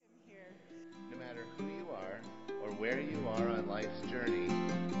where you are on life's journey,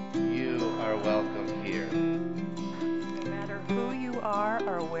 you are welcome here. No matter who you are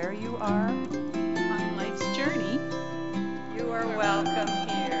or where you are on life's journey, you are welcome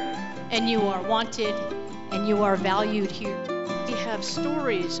here. And you are wanted and you are valued here. We have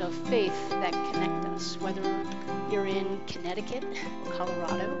stories of faith that connect us, whether you're in Connecticut,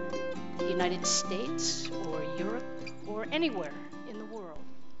 Colorado, the United States, or Europe, or anywhere in the world.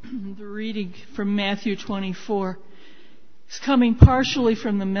 The reading from Matthew 24 is coming partially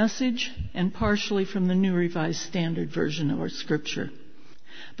from the Message and partially from the New Revised Standard Version of our Scripture.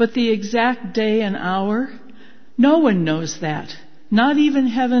 But the exact day and hour, no one knows that. Not even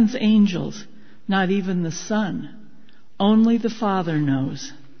heaven's angels, not even the Son. Only the Father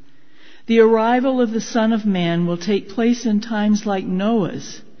knows. The arrival of the Son of Man will take place in times like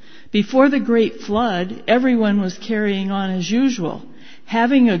Noah's. Before the great flood, everyone was carrying on as usual,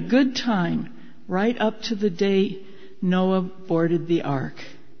 having a good time right up to the day Noah boarded the ark.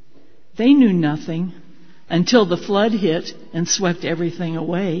 They knew nothing until the flood hit and swept everything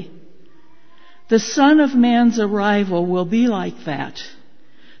away. The Son of Man's arrival will be like that.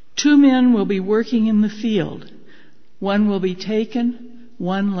 2 men will be working in the field. One will be taken,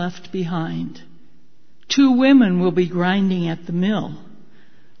 one left behind. 2 women will be grinding at the mill.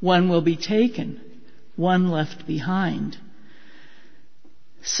 One will be taken, one left behind.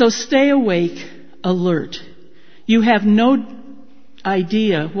 So stay awake, alert. You have no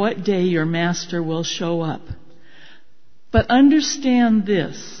idea what day your master will show up. But understand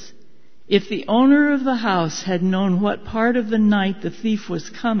this. If the owner of the house had known what part of the night the thief was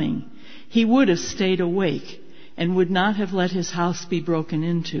coming, he would have stayed awake and would not have let his house be broken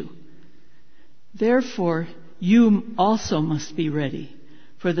into. Therefore, you also must be ready,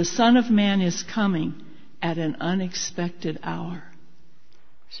 for the Son of Man is coming at an unexpected hour.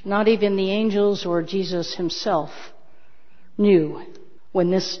 Not even the angels or Jesus himself knew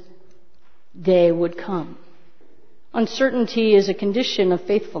when this day would come. Uncertainty is a condition of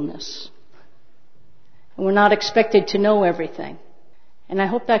faithfulness. And we're not expected to know everything. And I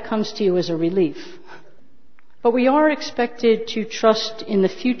hope that comes to you as a relief. But we are expected to trust in the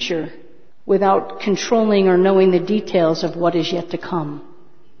future without controlling or knowing the details of what is yet to come.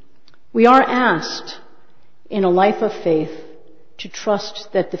 We are asked in a life of faith to trust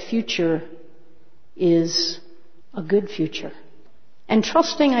that the future is a good future. And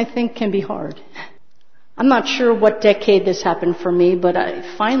trusting, I think, can be hard. I'm not sure what decade this happened for me, but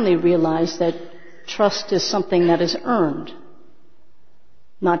I finally realized that trust is something that is earned,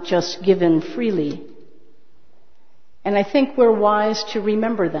 not just given freely. And I think we're wise to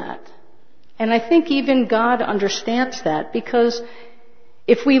remember that. And I think even God understands that, because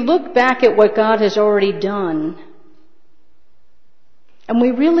if we look back at what God has already done, and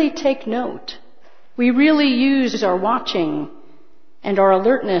we really take note, we really use our watching and our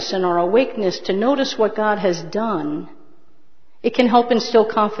alertness and our awakeness to notice what God has done, it can help instill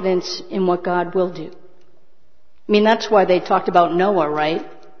confidence in what God will do. I mean, that's why they talked about Noah, right?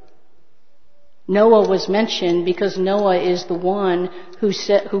 Noah was mentioned because Noah is the one who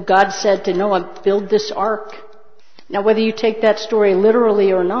God said to Noah, build this ark. Now, whether you take that story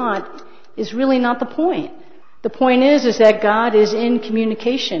literally or not is really not the point. The point is that God is in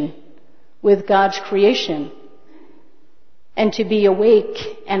communication with God's creation. And to be awake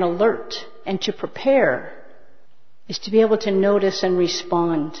and alert and to prepare is to be able to notice and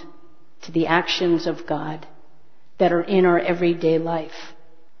respond to the actions of God that are in our everyday life.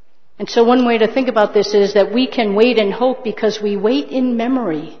 And so one way to think about this is that we can wait in hope because we wait in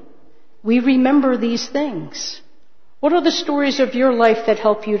memory. We remember these things. What are the stories of your life that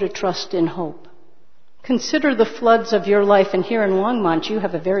help you to trust in hope? Consider the floods of your life, and here in Longmont you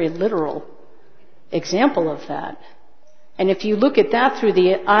have a very literal example of that. And if you look at that through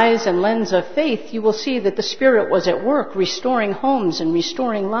the eyes and lens of faith, you will see that the Spirit was at work restoring homes and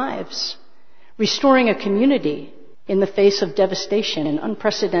restoring lives, restoring a community in the face of devastation and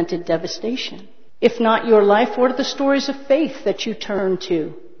unprecedented devastation. If not your life, what are the stories of faith that you turn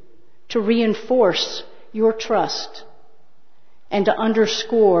to reinforce your trust and to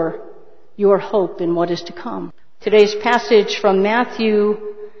underscore your hope in what is to come? Today's passage from Matthew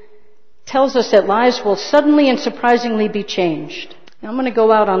tells us that lives will suddenly and surprisingly be changed. Now, I'm going to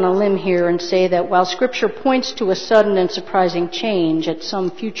go out on a limb here and say that while Scripture points to a sudden and surprising change at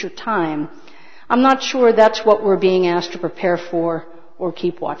some future time, I'm not sure that's what we're being asked to prepare for or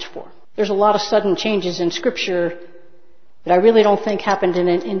keep watch for. There's a lot of sudden changes in Scripture that I really don't think happened in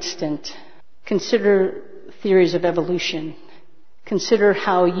an instant. Consider theories of evolution. Consider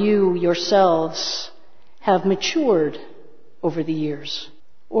how you yourselves have matured over the years,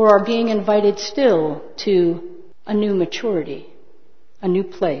 or are being invited still to a new maturity, a new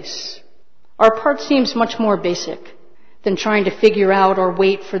place. Our part seems much more basic than trying to figure out or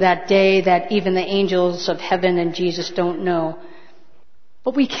wait for that day that even the angels of heaven and Jesus don't know.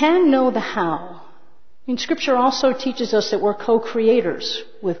 But we can know the how. Scripture also teaches us that we're co-creators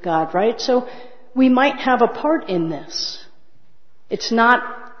with God, right? So we might have a part in this. It's not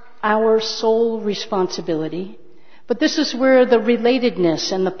our sole responsibility, but this is where the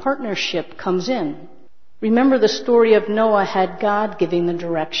relatedness and the partnership comes in. Remember the story of Noah had God giving the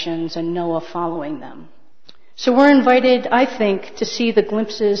directions and Noah following them. So we're invited, I think, to see the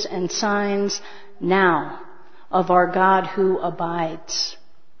glimpses and signs now of our God who abides.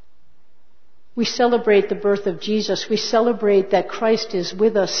 We celebrate the birth of Jesus. We celebrate that Christ is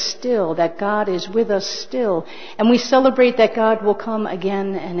with us still, that God is with us still. And we celebrate that God will come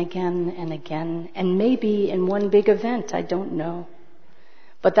again and again and again. And maybe in one big event, I don't know.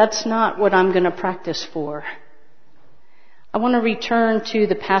 But that's not what I'm going to practice for. I want to return to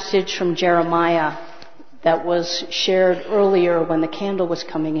the passage from Jeremiah that was shared earlier when the candle was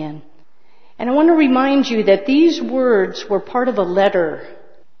coming in. And I want to remind you that these words were part of a letter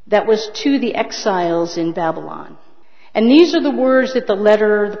that was to the exiles in Babylon. And these are the words that the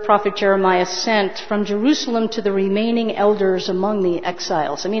letter the prophet Jeremiah sent from Jerusalem to the remaining elders among the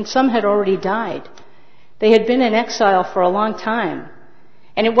exiles. Some had already died. They had been in exile for a long time.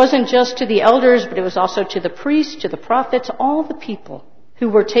 And it wasn't just to the elders, but it was also to the priests, to the prophets, all the people who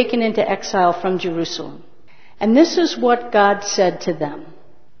were taken into exile from Jerusalem. And this is what God said to them,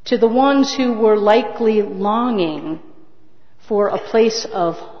 to the ones who were likely longing for a place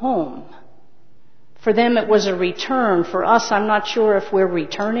of home. For them it was a return. For us, I'm not sure if we're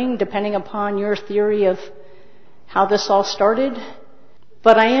returning, depending upon your theory of how this all started.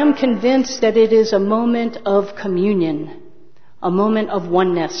 But I am convinced that it is a moment of communion, a moment of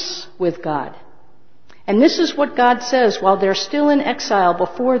oneness with God. And this is what God says while they're still in exile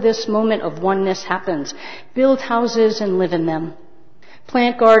before this moment of oneness happens. Build houses and live in them.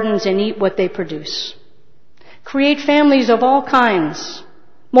 Plant gardens and eat what they produce. Create families of all kinds.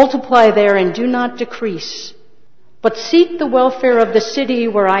 Multiply there and do not decrease. But seek the welfare of the city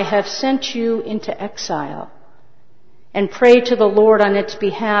where I have sent you into exile. And pray to the Lord on its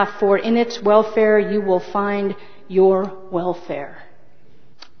behalf, for in its welfare you will find your welfare.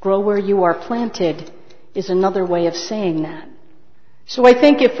 Grow where you are planted is another way of saying that. So I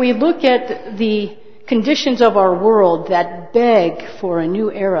think if we look at the conditions of our world that beg for a new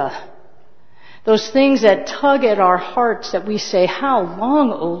era, those things that tug at our hearts that we say, how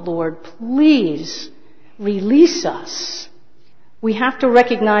long, O Lord, please release us. We have to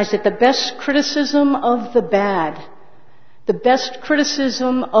recognize that the best criticism of the bad, the best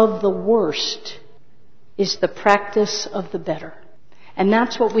criticism of the worst, is the practice of the better. And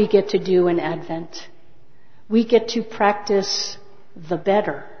that's what we get to do in Advent. We get to practice the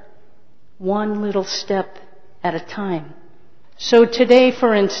better, one little step at a time. So today,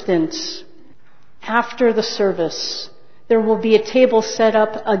 for instance, after the service, there will be a table set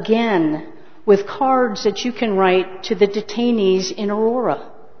up again with cards that you can write to the detainees in Aurora.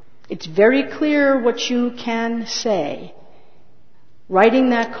 It's very clear what you can say. Writing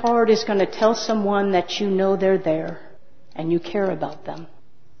that card is going to tell someone that you know they're there and you care about them.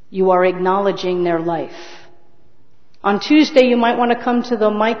 You are acknowledging their life. On Tuesday, you might want to come to the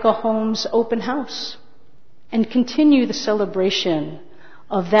Micah Holmes open house and continue the celebration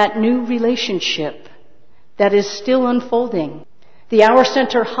of that new relationship that is still unfolding. The Hour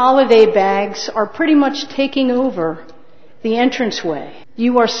Center holiday bags are pretty much taking over the entranceway.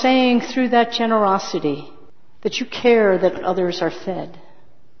 You are saying through that generosity that you care that others are fed.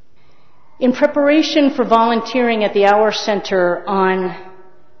 In preparation for volunteering at the Hour Center on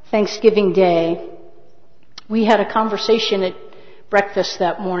Thanksgiving Day, we had a conversation at breakfast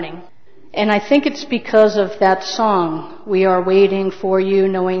that morning. And I think it's because of that song, We Are Waiting for You,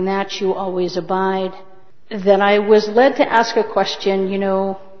 Knowing That You Always Abide, that I was led to ask a question,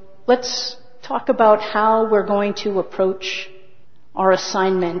 let's talk about how we're going to approach our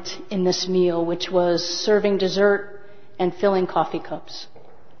assignment in this meal, which was serving dessert and filling coffee cups.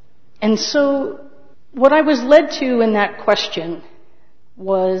 And so what I was led to in that question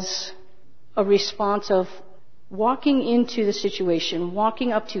was a response of walking into the situation,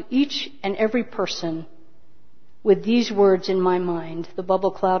 walking up to each and every person with these words in my mind, the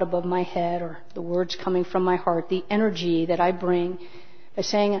bubble cloud above my head or the words coming from my heart, the energy that I bring by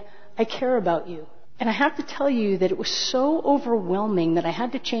saying, I care about you. And I have to tell you that it was so overwhelming that I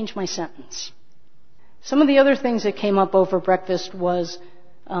had to change my sentence. Some of the other things that came up over breakfast was,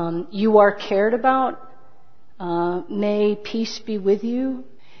 you are cared about, may peace be with you.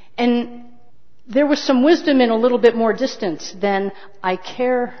 And There was some wisdom in a little bit more distance than I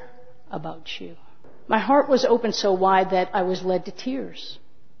care about you. My heart was open so wide that I was led to tears.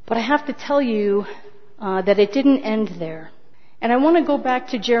 But I have to tell you that it didn't end there. And I want to go back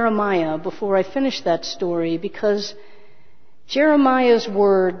to Jeremiah before I finish that story, because Jeremiah's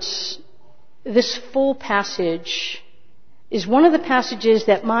words, this full passage, is one of the passages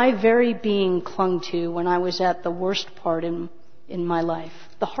that my very being clung to when I was at the worst part in my life,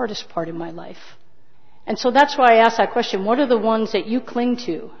 the hardest part in my life. And so that's why I asked that question, what are the ones that you cling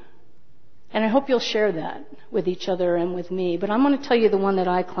to? And I hope you'll share that with each other and with me. But I'm going to tell you the one that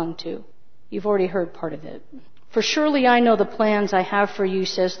I clung to. You've already heard part of it. For surely I know the plans I have for you,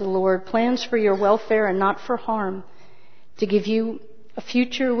 says the Lord, plans for your welfare and not for harm, to give you a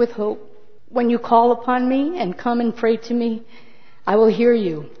future with hope. When you call upon me and come and pray to me, I will hear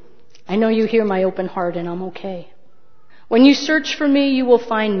you. I know you hear my open heart, and I'm okay. When you search for me, you will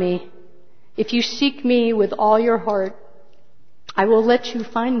find me. If you seek me with all your heart, I will let you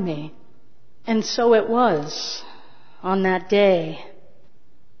find me. And so it was on that day,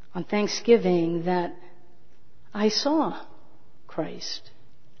 on Thanksgiving, that I saw Christ.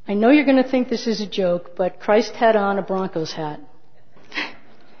 I know you're going to think this is a joke, but Christ had on a Broncos hat,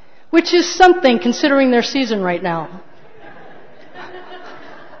 which is something considering their season right now.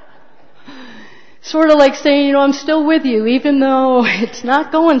 Sort of like saying, I'm still with you, even though it's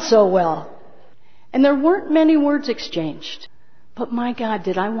not going so well. And there weren't many words exchanged. But my God,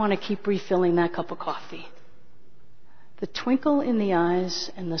 did I want to keep refilling that cup of coffee. The twinkle in the eyes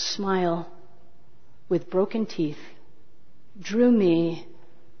and the smile with broken teeth drew me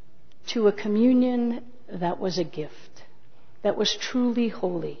to a communion that was a gift, that was truly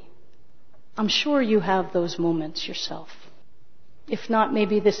holy. I'm sure you have those moments yourself. If not,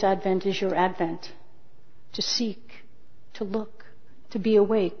 maybe this Advent is your Advent. To seek, to look, to be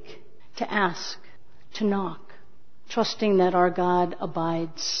awake, to ask, to knock, trusting that our God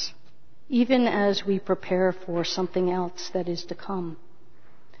abides, even as we prepare for something else that is to come.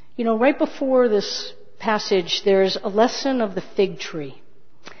 Right before this passage, there's a lesson of the fig tree.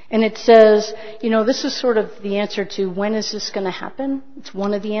 And it says, this is sort of the answer to when is this going to happen? It's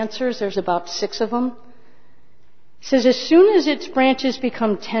one of the answers. There's about 6 of them. It says, as soon as its branches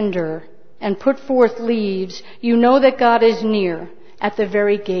become tender and put forth leaves, you know that God is near at the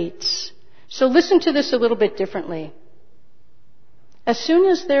very gates. So listen to this a little bit differently. As soon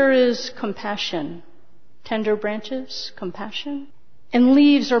as there is compassion, tender branches, compassion, and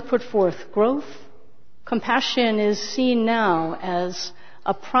leaves are put forth, growth, compassion is seen now as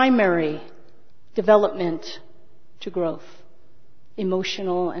a primary development to growth,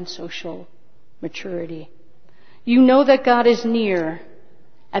 emotional and social maturity. You know that God is near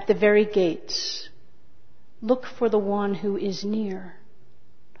at the very gates. Look for the one who is near.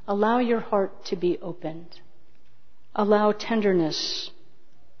 Allow your heart to be opened. Allow tenderness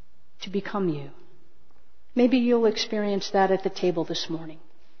to become you. Maybe you'll experience that at the table this morning,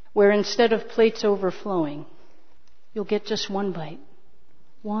 where instead of plates overflowing, you'll get just one bite,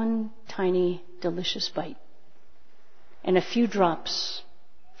 one tiny, delicious bite, and a few drops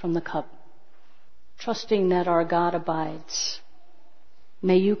from the cup, trusting that our God abides.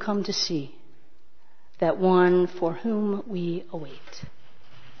 May you come to see that one for whom we await.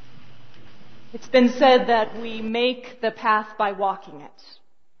 It's been said that we make the path by walking it.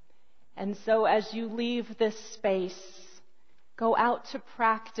 And so as you leave this space, go out to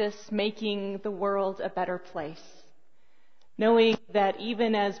practice making the world a better place, knowing that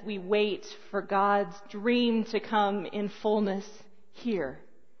even as we wait for God's dream to come in fullness here,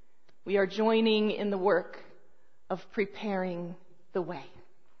 we are joining in the work of preparing the way.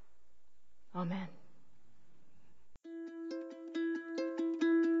 Amen.